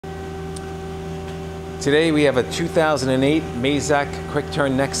Today we have a 2008 Mazak Quick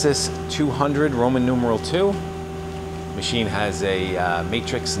Turn Nexus 200 Roman numeral 2. Machine has a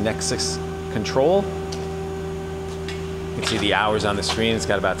matrix Nexus control. You can see the hours on the screen. It's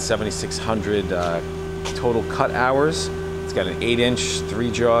got about 7,600 total cut hours. It's got an 8-inch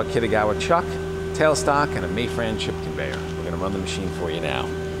 3-jaw Kitagawa chuck, tailstock, and a Mayfran chip conveyor. We're going to run the machine for you now.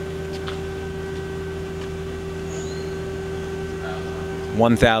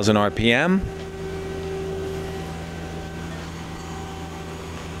 1,000 RPM.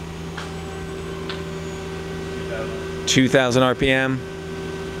 2,000 RPM.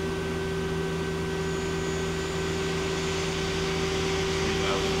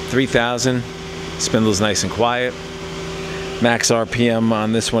 3,000. Spindle's nice and quiet. Max RPM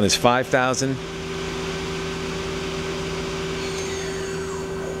on this one is 5,000.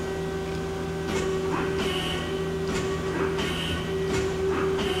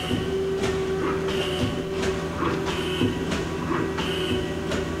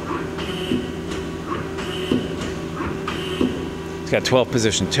 It's got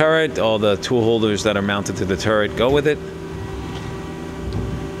 12-position turret. All the tool holders that are mounted to the turret go with it.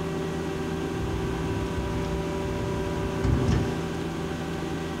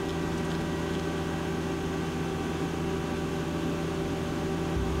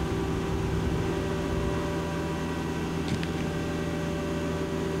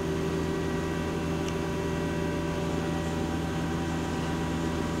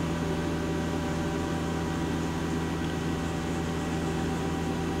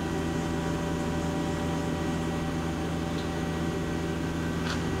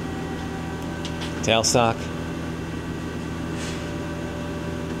 Tailstock.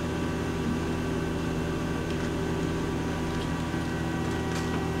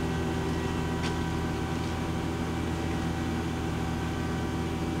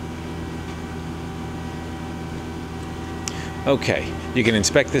 Okay, you can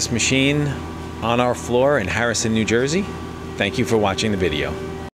inspect this machine on our floor in Harrison, New Jersey. Thank you for watching the video.